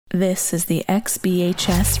This is the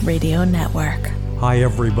XBHS Radio Network. Hi,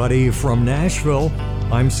 everybody from Nashville.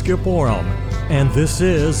 I'm Skip Oram, and this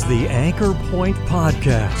is the Anchor Point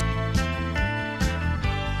Podcast.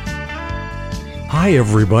 Hi,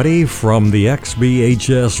 everybody from the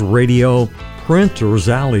XBHS Radio Printers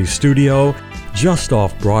Alley Studio, just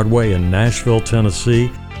off Broadway in Nashville,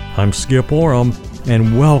 Tennessee. I'm Skip Oram,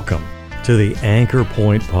 and welcome to the Anchor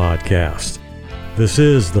Point Podcast. This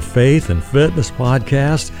is the Faith and Fitness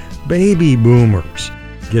Podcast. Baby boomers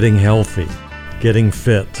getting healthy, getting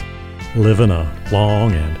fit, living a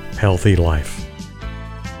long and healthy life.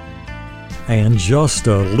 And just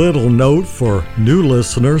a little note for new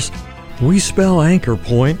listeners, we spell Anchor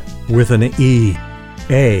Point with an E,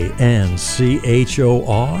 ANCHORPOINTE.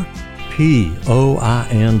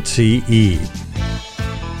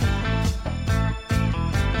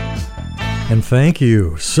 And thank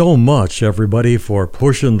you so much, everybody, for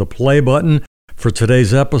pushing the play button for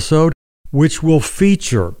today's episode, which will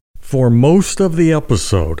feature, for most of the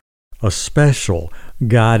episode, a special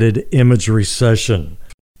guided imagery session.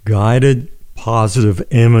 Guided positive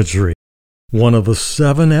imagery, one of the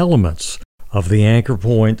 7 elements of the Anchor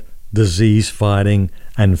Point disease fighting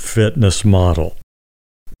and fitness model.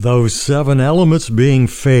 Those 7 elements being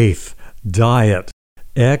faith, diet,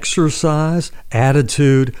 exercise,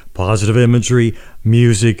 attitude, positive imagery,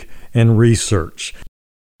 music, and research.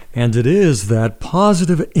 And it is that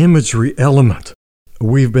positive imagery element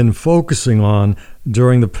we've been focusing on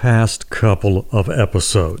during the past couple of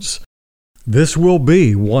episodes. This will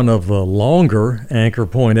be one of the longer Anchor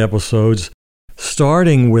Point episodes,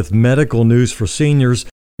 starting with medical news for seniors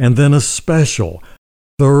and then a special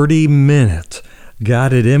 30-minute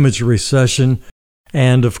guided imagery session.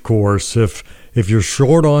 And of course, if you're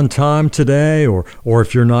short on time today or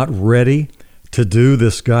if you're not ready to do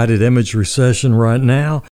this guided imagery session right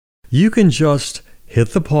now, you can just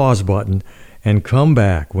hit the pause button and come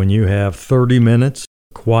back when you have 30 minutes,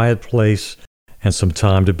 a quiet place, and some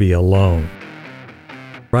time to be alone.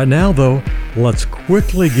 Right now, though, let's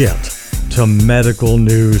quickly get to medical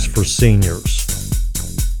news for seniors.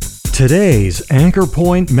 Today's Anchor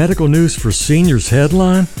Point Medical News for Seniors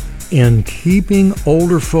headline: In Keeping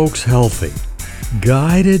Older Folks Healthy,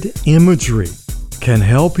 guided imagery can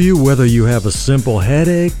help you whether you have a simple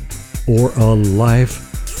headache or a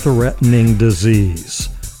life-threatening disease.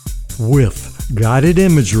 With guided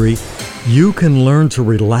imagery, you can learn to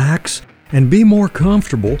relax and be more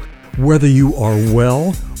comfortable whether you are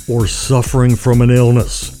well or suffering from an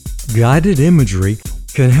illness. Guided imagery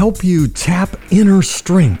can help you tap inner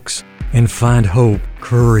strengths and find hope,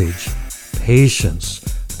 courage, patience,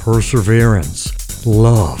 perseverance,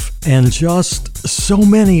 love, and just so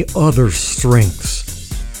many other strengths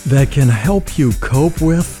that can help you cope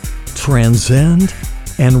with, transcend,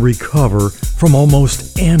 and recover from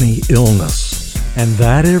almost any illness. And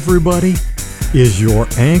that, everybody, is your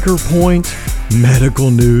Anchor Point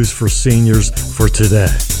Medical News for Seniors for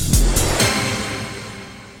today.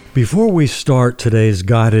 Before we start today's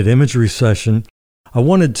guided imagery session, I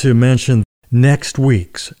wanted to mention next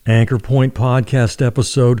week's Anchor Point podcast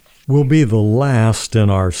episode will be the last in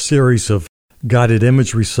our series of guided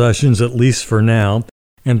imagery sessions, at least for now,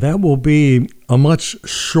 and that will be a much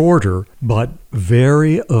shorter but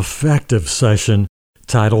very effective session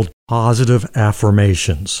titled Positive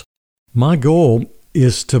Affirmations. My goal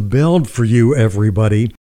is to build for you,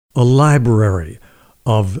 everybody, a library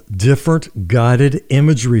of different guided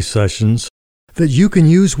imagery sessions that you can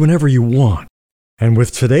use whenever you want. And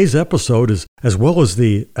with today's episode, as well as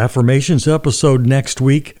the affirmations episode next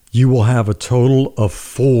week, you will have a total of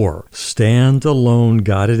 4 standalone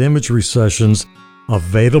guided imagery sessions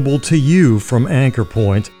available to you from Anchor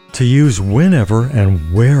Point to use whenever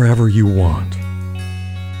and wherever you want.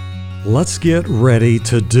 Let's get ready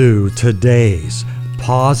to do today's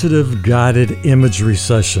positive guided imagery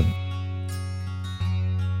session.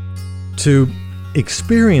 To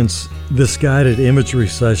experience this guided imagery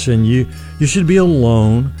session, you should be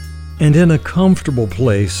alone and in a comfortable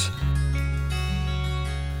place,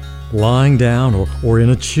 lying down or in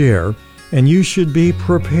a chair, and you should be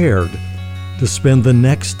prepared to spend the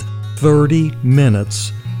next 30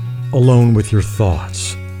 minutes alone with your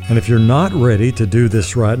thoughts. And if you're not ready to do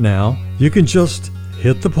this right now, you can just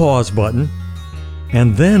hit the pause button,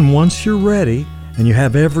 and then once you're ready and you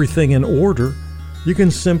have everything in order, you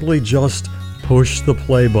can simply just push the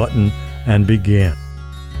play button and begin.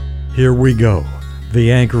 Here we go.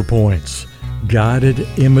 The Anchor Points, guided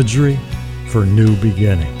imagery for new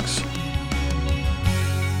beginnings.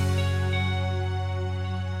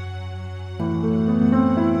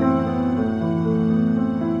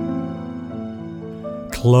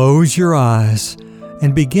 Close your eyes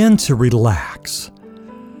and begin to relax.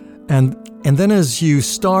 And then as you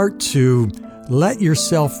start to let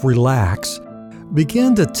yourself relax,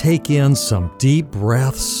 begin to take in some deep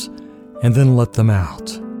breaths and then let them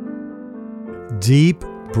out. Deep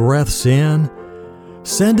breaths in,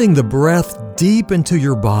 sending the breath deep into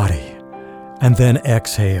your body, and then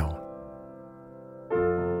exhale.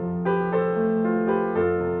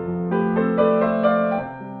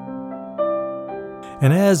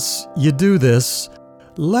 And as you do this,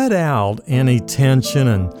 let out any tension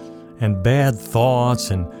and bad thoughts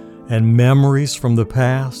and memories from the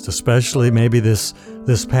past, especially maybe this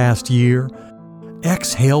past year.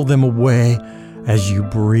 Exhale them away as you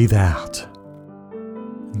breathe out.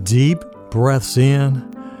 Deep breaths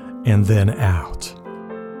in and then out.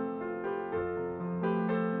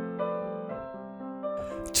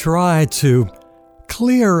 Try to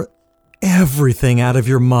clear everything out of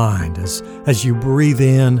your mind as you breathe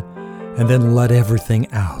in and then let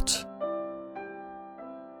everything out.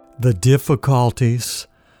 The difficulties,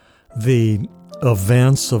 the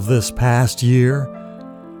events of this past year,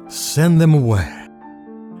 send them away.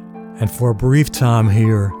 And for a brief time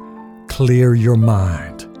here, clear your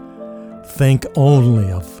mind. Think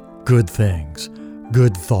only of good things,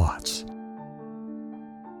 good thoughts.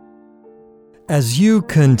 As you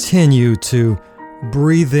continue to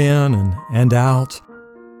breathe in and out,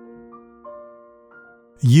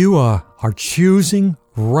 you are choosing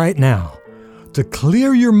right now to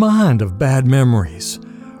clear your mind of bad memories,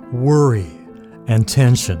 worry, and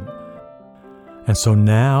tension. And so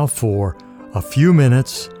now for a few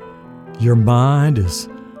minutes, your mind is,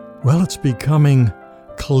 it's becoming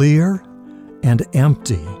clear and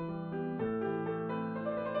empty.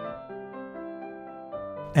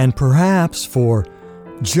 And perhaps for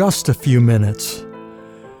just a few minutes,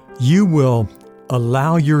 you will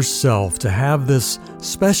allow yourself to have this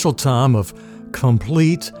special time of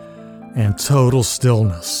complete and total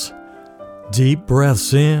stillness. Deep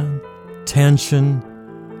breaths in, tension,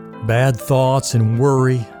 bad thoughts and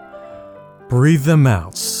worry. Breathe them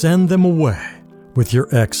out, send them away with your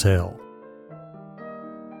exhale.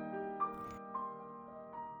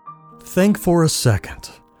 Think for a second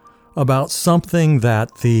about something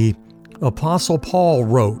that the Apostle Paul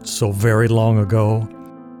wrote so very long ago,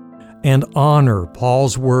 and honor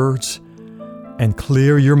Paul's words and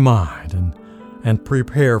clear your mind and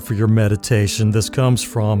prepare for your meditation. This comes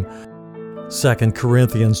from 2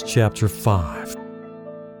 Corinthians chapter 5.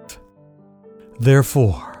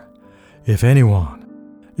 Therefore, if anyone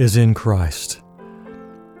is in Christ,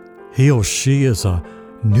 he or she is a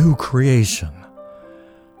new creation.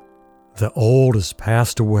 The old has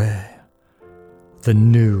passed away, the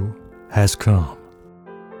new has come.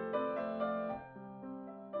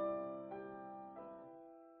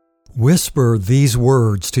 Whisper these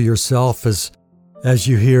words to yourself as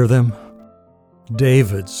you hear them.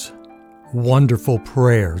 David's wonderful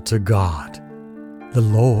prayer to God. The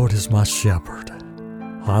Lord is my shepherd.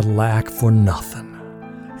 I lack for nothing.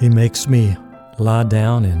 He makes me lie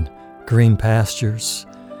down in green pastures.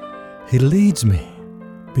 He leads me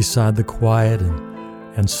beside the quiet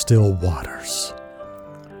and still waters.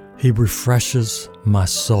 He refreshes my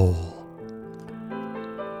soul.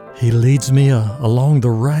 He leads me along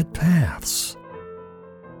the right paths.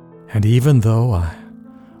 And even though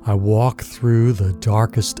I walk through the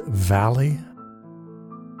darkest valley,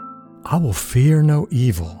 I will fear no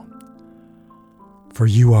evil, for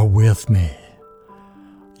you are with me.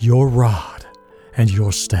 Your rod and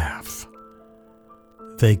your staff,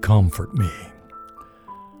 they comfort me.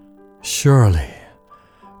 Surely,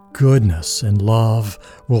 goodness and love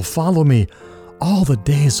will follow me all the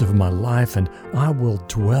days of my life, and I will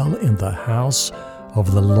dwell in the house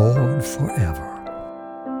of the Lord forever.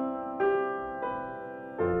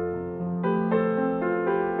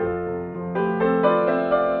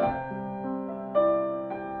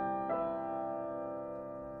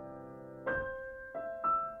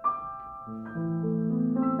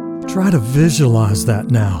 Try to visualize that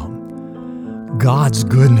now. God's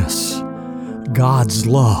goodness, God's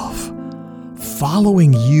love,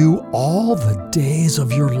 following you all the days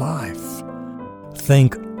of your life.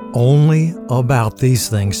 Think only about these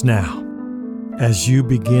things now as you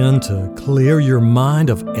begin to clear your mind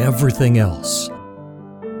of everything else.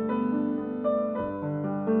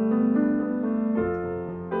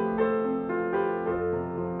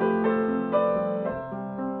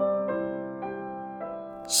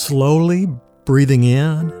 Slowly breathing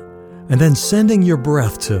in and then sending your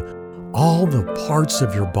breath to all the parts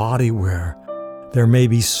of your body where there may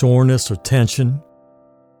be soreness or tension.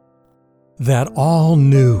 That all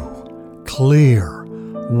new, clear,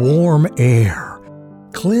 warm air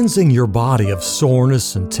cleansing your body of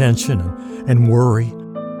soreness and tension and worry,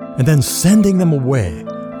 and then sending them away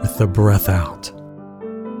with the breath out.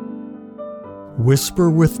 Whisper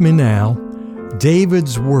with me now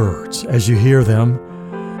David's words as you hear them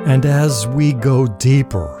and as we go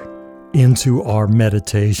deeper into our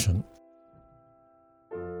meditation.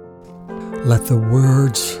 Let the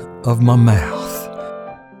words of my mouth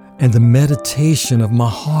and the meditation of my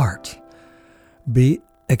heart be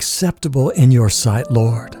acceptable in your sight,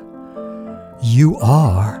 Lord. You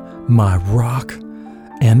are my rock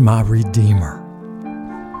and my redeemer.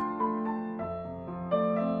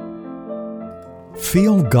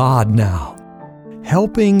 Feel God now,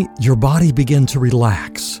 helping your body begin to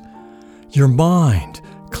relax, your mind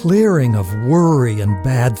clearing of worry and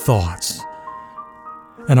bad thoughts.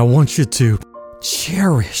 And I want you to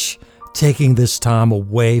cherish taking this time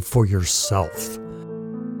away for yourself.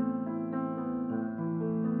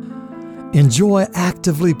 Enjoy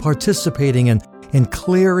actively participating in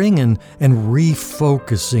clearing and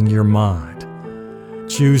refocusing your mind,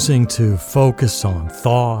 choosing to focus on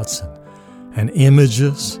thoughts and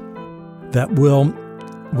images that will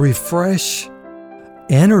refresh,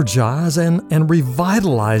 energize, and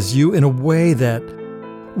revitalize you in a way that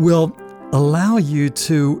will allow you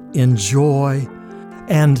to enjoy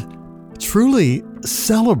and truly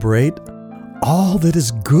celebrate all that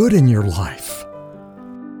is good in your life.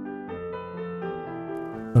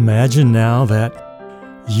 Imagine now that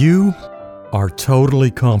you are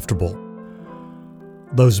totally comfortable.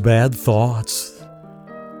 Those bad thoughts,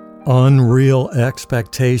 unreal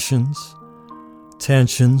expectations,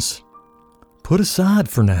 tensions, put aside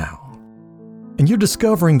for now. And you're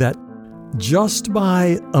discovering that just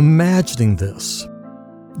by imagining this,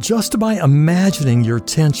 just by imagining your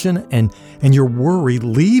tension and your worry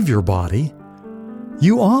leave your body,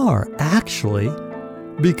 you are actually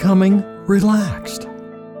becoming relaxed.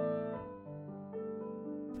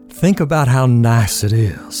 Think about how nice it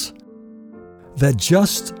is that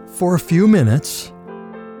just for a few minutes,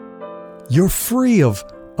 you're free of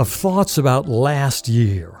thoughts about last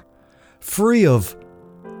year, free of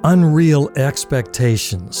unreal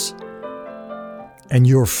expectations, and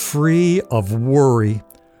you're free of worry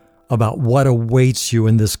about what awaits you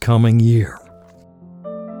in this coming year.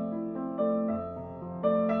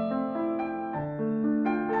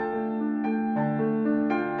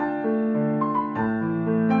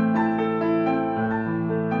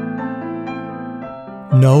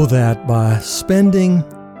 Know that by spending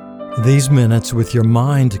these minutes with your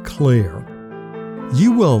mind clear,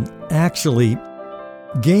 you will actually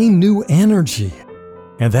gain new energy.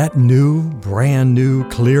 And that new, brand new,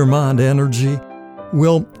 clear mind energy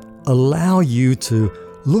will allow you to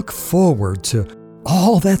look forward to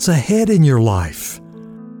all that's ahead in your life.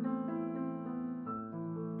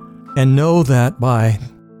 And know that by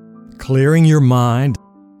clearing your mind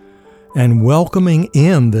and welcoming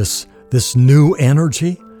in this new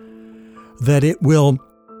energy, that it will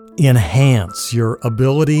enhance your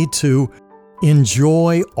ability to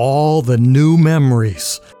enjoy all the new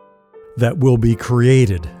memories that will be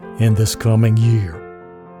created in this coming year.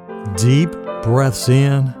 Deep breaths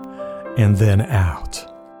in and then out.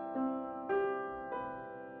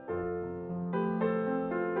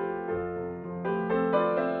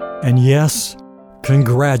 And yes,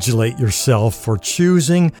 congratulate yourself for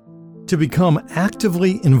choosing to become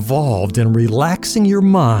actively involved in relaxing your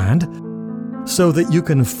mind so that you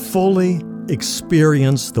can fully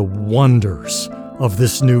experience the wonders of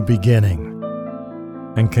this new beginning.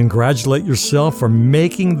 And congratulate yourself for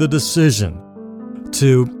making the decision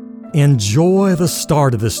to enjoy the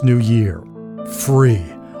start of this new year, free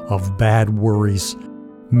of bad worries,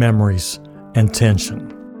 memories, and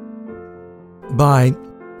tension. By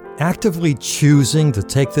actively choosing to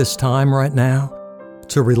take this time right now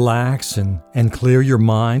to relax and clear your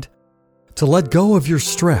mind, to let go of your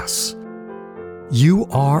stress, you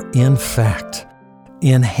are in fact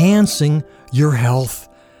enhancing your health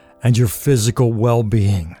and your physical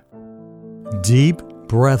well-being. Deep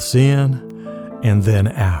breaths in and then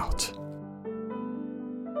out.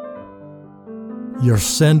 You're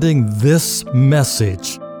sending this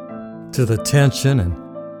message to the tension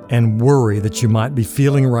and worry that you might be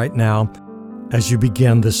feeling right now as you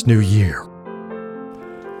begin this new year.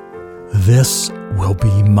 This will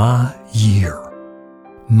be my year,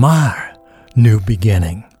 my new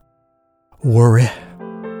beginning. Worry,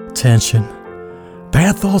 tension,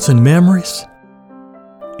 bad thoughts and memories,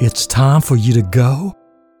 it's time for you to go,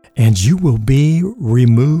 and you will be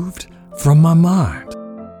removed from my mind.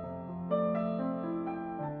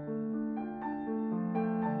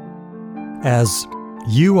 As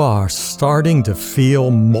you are starting to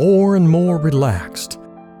feel more and more relaxed,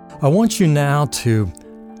 I want you now to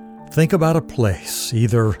think about a place,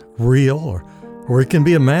 either real or it can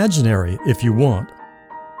be imaginary if you want.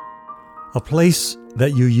 A place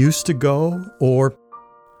that you used to go or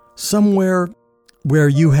somewhere where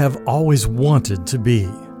you have always wanted to be.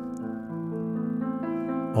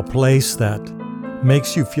 A place that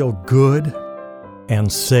makes you feel good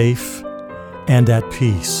and safe and at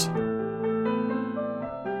peace.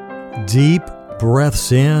 Deep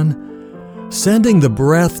breaths in, sending the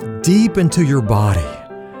breath deep into your body,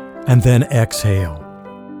 and then exhale.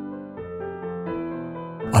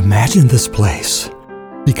 Imagine this place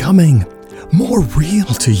becoming more real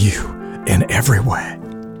to you in every way.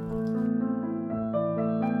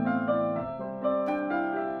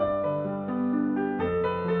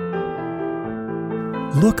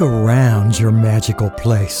 Look around your magical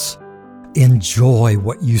place. Enjoy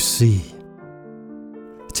what you see.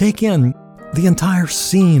 Take in the entire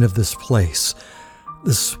scene of this place,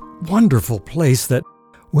 this wonderful place that,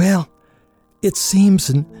 well, it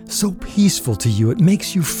seems so peaceful to you. It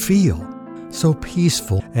makes you feel so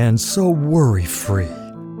peaceful and so worry-free.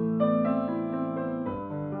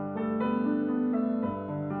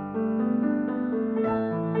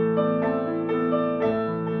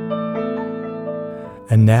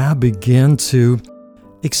 And now begin to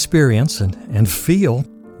experience and feel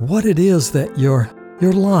what it is that you're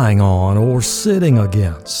lying on or sitting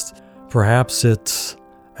against. Perhaps it's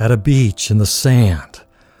at a beach in the sand,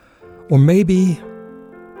 or maybe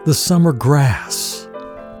the summer grass.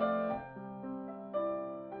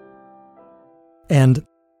 And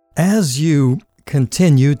as you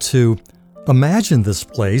continue to imagine this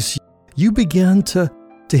place, you begin to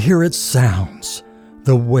hear its sounds,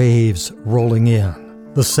 the waves rolling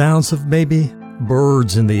in. The sounds of maybe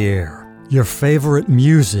birds in the air, your favorite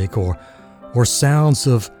music, or sounds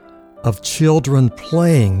of children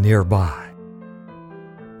playing nearby.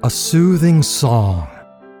 A soothing song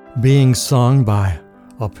being sung by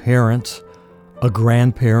a parent, a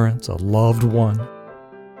grandparent, a loved one.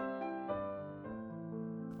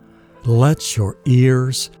 Let your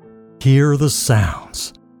ears hear the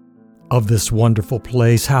sounds of this wonderful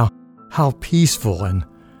place, how peaceful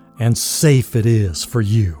and safe it is for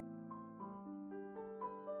you.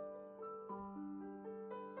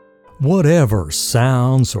 Whatever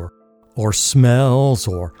sounds or smells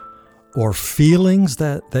or feelings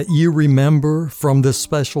that you remember from this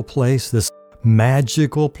special place, this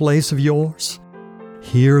magical place of yours,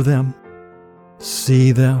 hear them,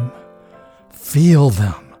 see them, feel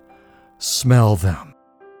them, smell them.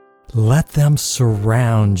 Let them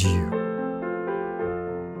surround you.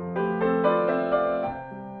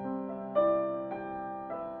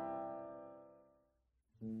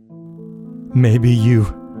 Maybe you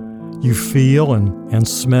feel and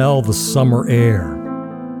smell the summer air,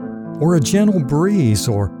 or a gentle breeze,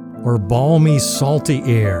 or balmy, salty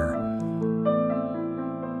air,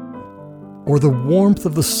 or the warmth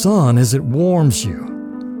of the sun as it warms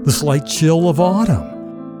you, the slight chill of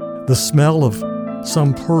autumn, the smell of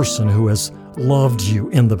some person who has loved you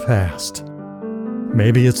in the past.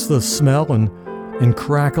 Maybe it's the smell and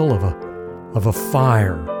crackle of a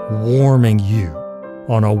fire warming you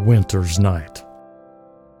on a winter's night.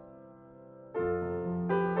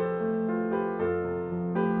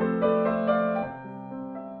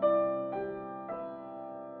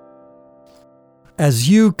 As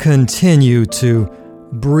you continue to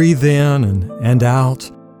breathe in and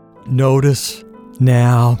out, notice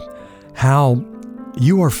now how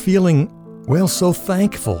you are feeling, well, so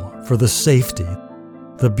thankful for the safety,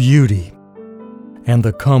 the beauty, and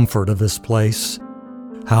the comfort of this place.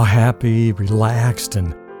 How happy, relaxed,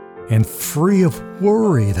 and free of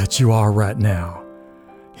worry that you are right now,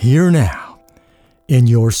 here now, in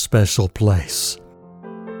your special place.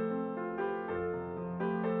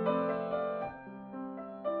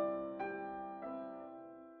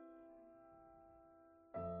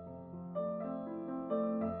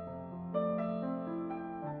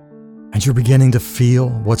 And you're beginning to feel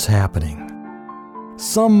what's happening.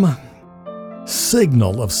 Some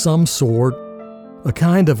signal of some sort, a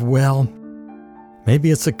kind of, well,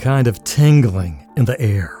 maybe it's a kind of tingling in the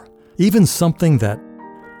air, even something that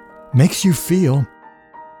makes you feel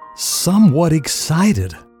somewhat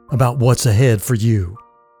excited about what's ahead for you,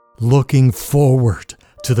 looking forward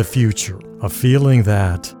to the future, a feeling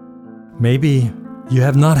that maybe you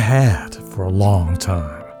have not had for a long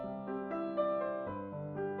time.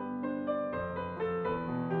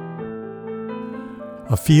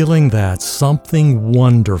 A feeling that something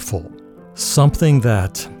wonderful, something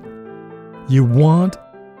that you want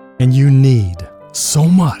and you need so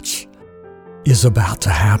much is about to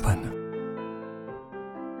happen.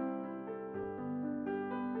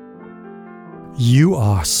 You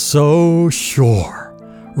are so sure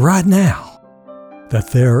right now that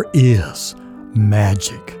there is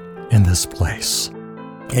magic in this place.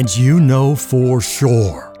 And you know for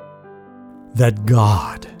sure that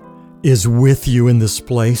God is with you in this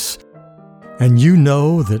place. And you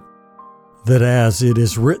know that as it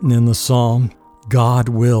is written in the psalm, God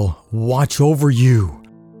will watch over you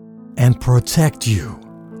and protect you,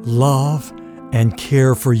 love and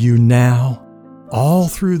care for you now, all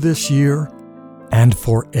through this year and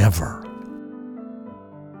forever.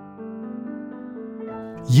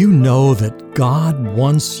 You know that God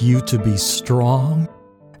wants you to be strong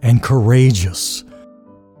and courageous,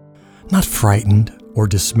 not frightened or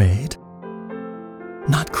dismayed,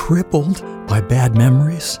 not crippled by bad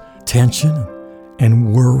memories, tension,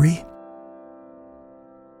 and worry.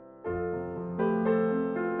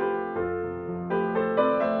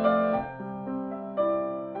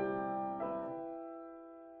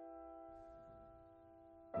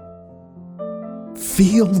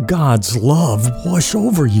 Feel God's love wash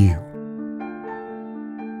over you.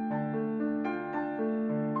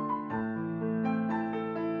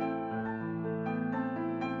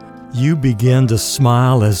 You begin to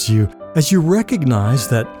smile as you recognize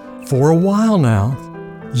that for a while now,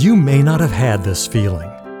 you may not have had this feeling.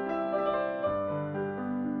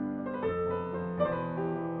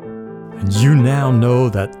 And you now know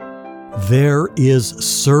that there is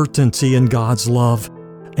certainty in God's love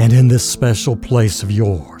and in this special place of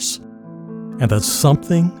yours. And that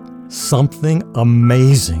something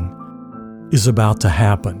amazing is about to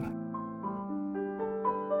happen.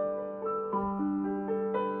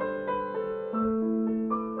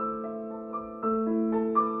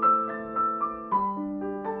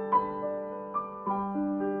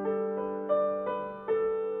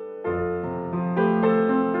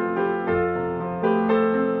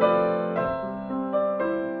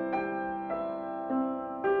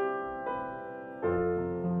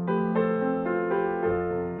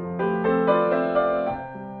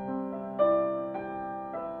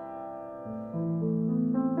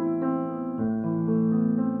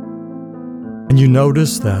 And you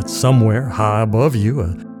notice that somewhere high above you,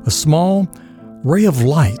 a small ray of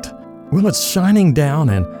light, well, it's shining down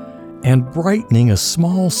and brightening a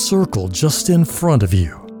small circle just in front of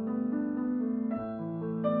you.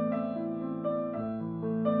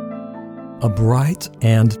 A bright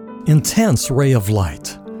and intense ray of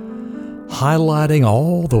light, highlighting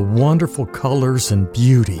all the wonderful colors and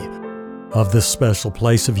beauty of this special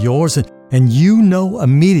place of yours. And you know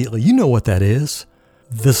immediately, you know what that is.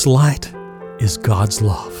 This light is God's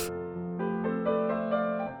love.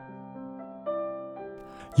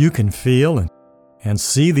 You can feel and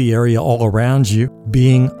see the area all around you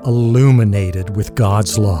being illuminated with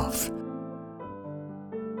God's love.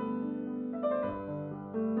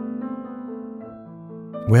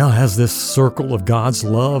 Well, as this circle of God's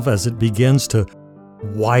love, as it begins to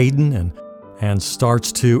widen and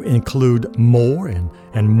starts to include more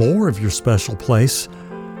and more of your special place,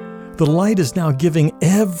 the light is now giving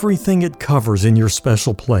everything it covers in your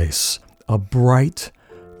special place a bright,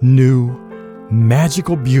 new,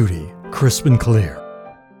 magical beauty, crisp and clear.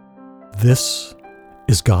 This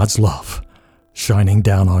is God's love shining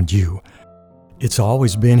down on you. It's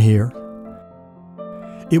always been here.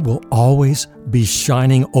 It will always be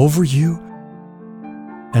shining over you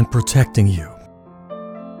and protecting you.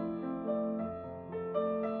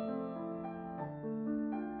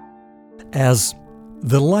 As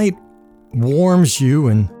the light warms you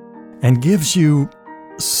and gives you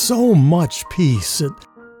so much peace,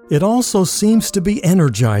 it also seems to be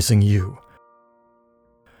energizing you.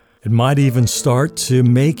 It might even start to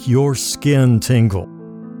make your skin tingle,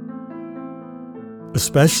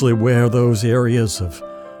 especially where those areas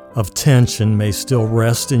of tension may still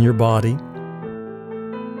rest in your body.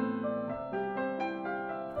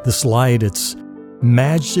 This light, it's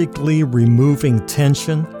magically removing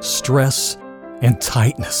tension, stress, and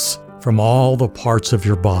tightness from all the parts of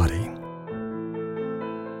your body.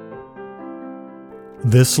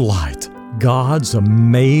 This light, God's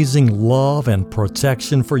amazing love and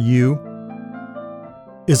protection for you,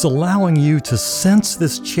 is allowing you to sense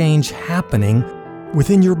this change happening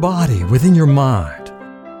within your body, within your mind.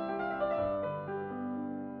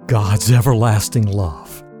 God's everlasting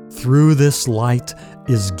love through this light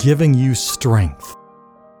is giving you strength.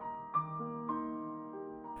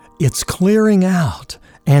 It's clearing out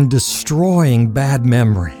and destroying bad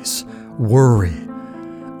memories, worry,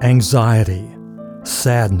 anxiety,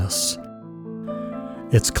 sadness.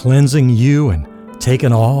 It's cleansing you and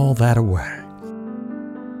taking all that away.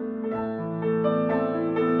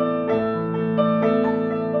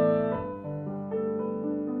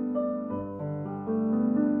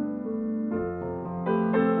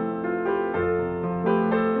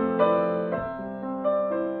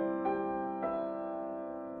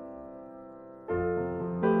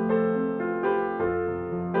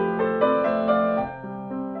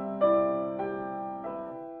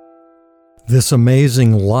 This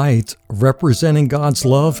amazing light representing God's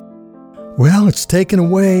love, well, it's taken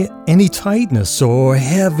away any tightness or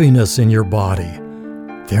heaviness in your body.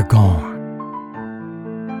 They're gone.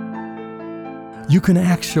 You can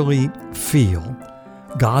actually feel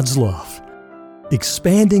God's love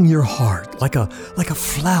expanding your heart like a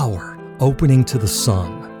flower opening to the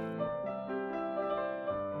sun.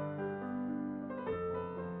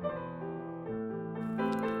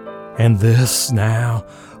 And this now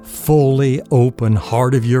fully open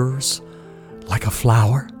heart of yours, like a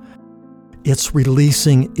flower, it's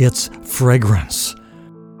releasing its fragrance.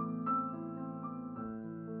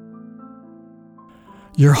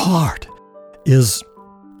 Your heart is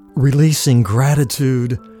releasing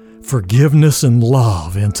gratitude, forgiveness, and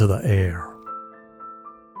love into the air.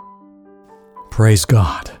 Praise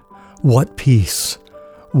God. What peace,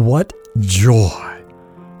 what joy,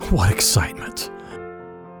 what excitement.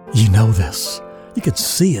 You know this. You can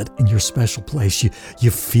see it in your special place.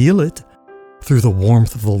 You feel it through the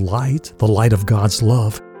warmth of the light of God's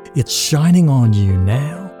love. It's shining on you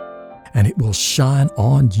now, and it will shine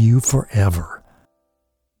on you forever.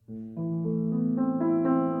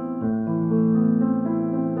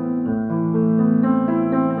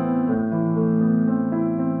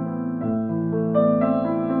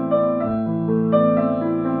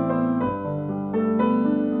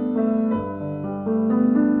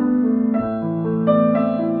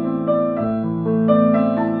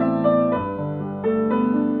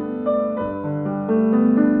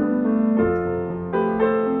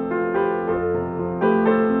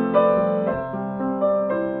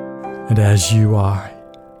 And as you are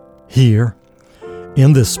here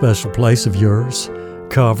in this special place of yours,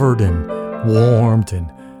 covered and warmed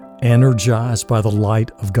and energized by the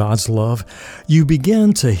light of God's love, you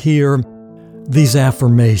begin to hear these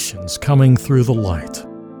affirmations coming through the light.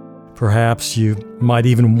 Perhaps you might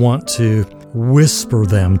even want to whisper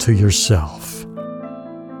them to yourself.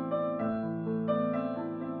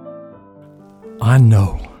 I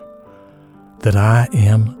know that I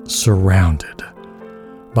am surrounded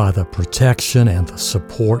by the protection and the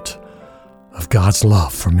support of God's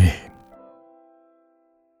love for me.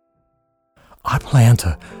 I plan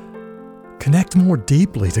to connect more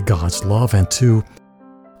deeply to God's love and to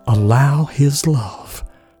allow His love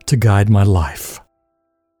to guide my life.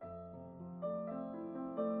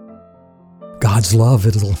 God's love,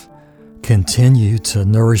 it'll continue to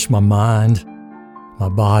nourish my mind, my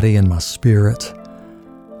body, and my spirit,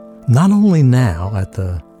 not only now at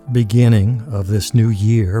the beginning of this new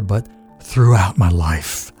year, but throughout my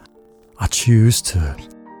life. I choose to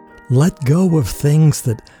let go of things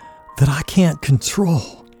that I can't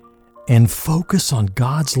control and focus on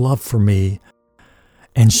God's love for me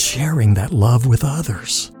and sharing that love with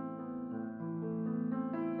others.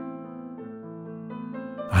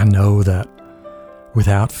 I know that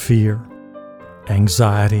without fear,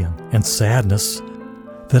 anxiety, and sadness,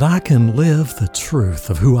 that I can live the truth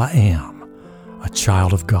of who I am. A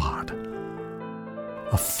child of God,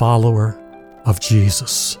 a follower of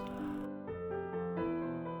Jesus.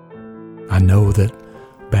 I know that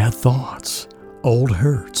bad thoughts, old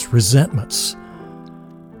hurts, resentments,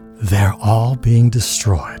 they're all being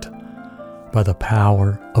destroyed by the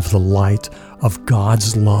power of the light of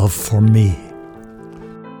God's love for me.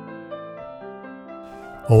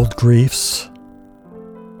 Old griefs,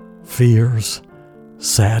 fears,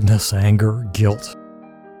 sadness, anger, guilt,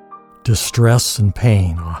 distress and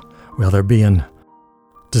pain, well, they're being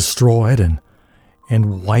destroyed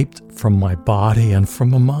and wiped from my body and from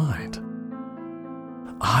my mind.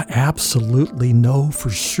 I absolutely know for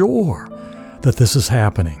sure that this is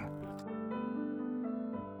happening.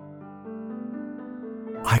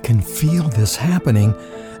 I can feel this happening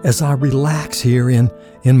as I relax here in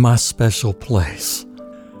my special place.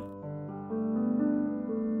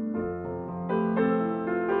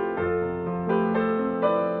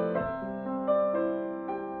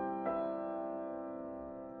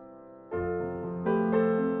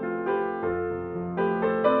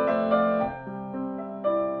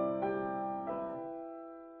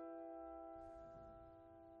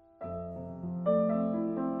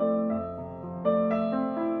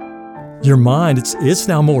 Your mind, it's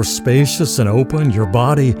now more spacious and open. Your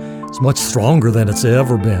body is much stronger than it's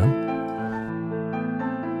ever been.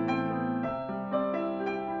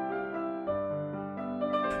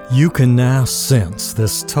 You can now sense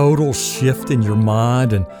this total shift in your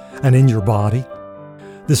mind and in your body.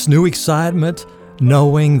 This new excitement,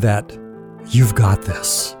 knowing that you've got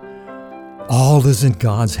this. All is in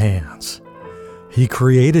God's hands. He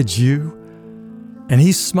created you, and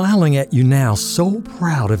He's smiling at you now, so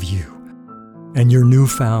proud of you and your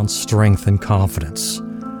newfound strength and confidence.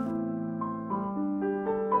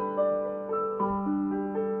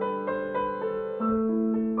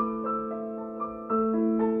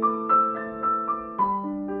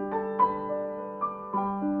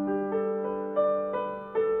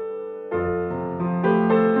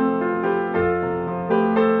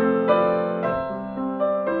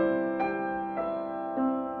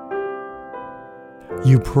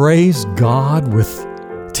 praise God with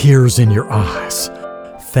tears in your eyes,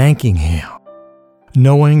 thanking Him,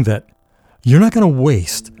 knowing that you're not going to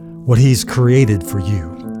waste what He's created for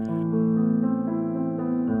you.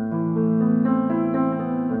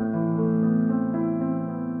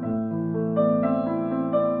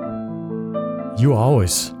 You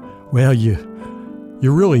always, you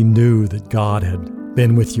really knew that God had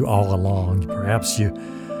been with you all along. Perhaps you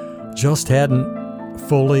just hadn't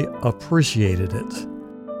fully appreciated it.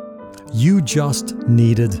 You just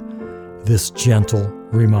needed this gentle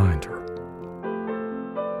reminder.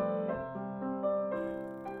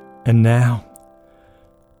 And now,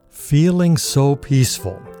 feeling so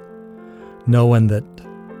peaceful, knowing that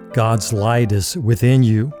God's light is within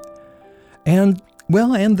you, and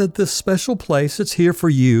that this special place, it's here for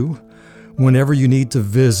you whenever you need to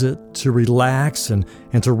visit, to relax and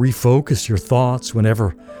to refocus your thoughts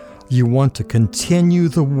whenever you want to continue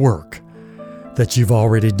the work that you've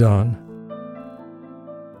already done.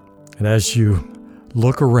 And as you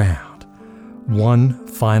look around one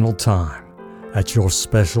final time at your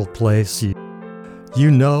special place,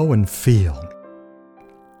 you know and feel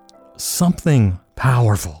something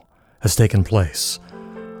powerful has taken place.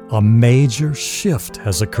 A major shift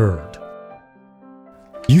has occurred.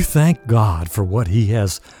 You thank God for what He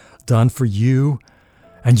has done for you,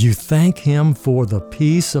 and you thank Him for the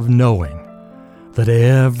peace of knowing that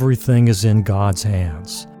everything is in God's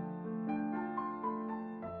hands.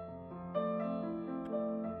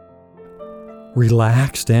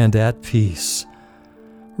 Relaxed and at peace,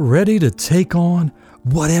 ready to take on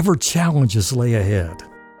whatever challenges lay ahead.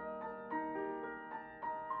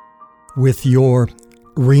 With your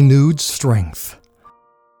renewed strength,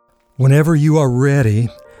 whenever you are ready,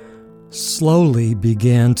 slowly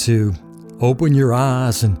begin to open your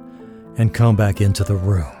eyes and come back into the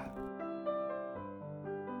room.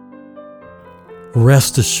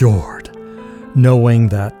 Rest assured, knowing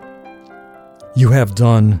that you have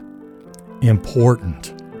done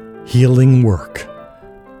important healing work,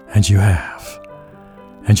 and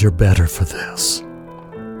you're better for this.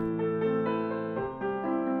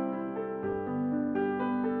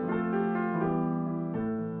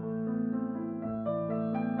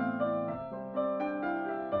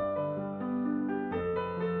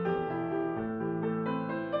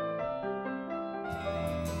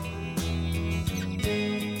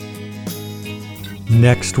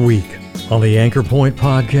 Next week on the Anchor Point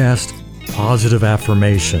Podcast, Positive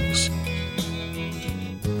Affirmations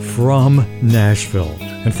from Nashville,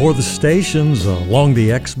 and for the stations along the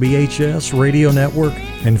XBHS radio network,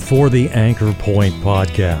 and for the Anchor Point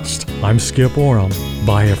Podcast. I'm Skip Oram.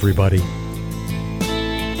 Bye, everybody.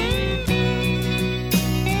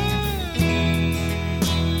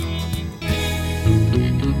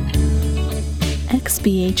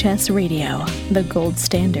 XBHS Radio, the gold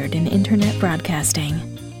standard in Internet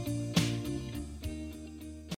broadcasting.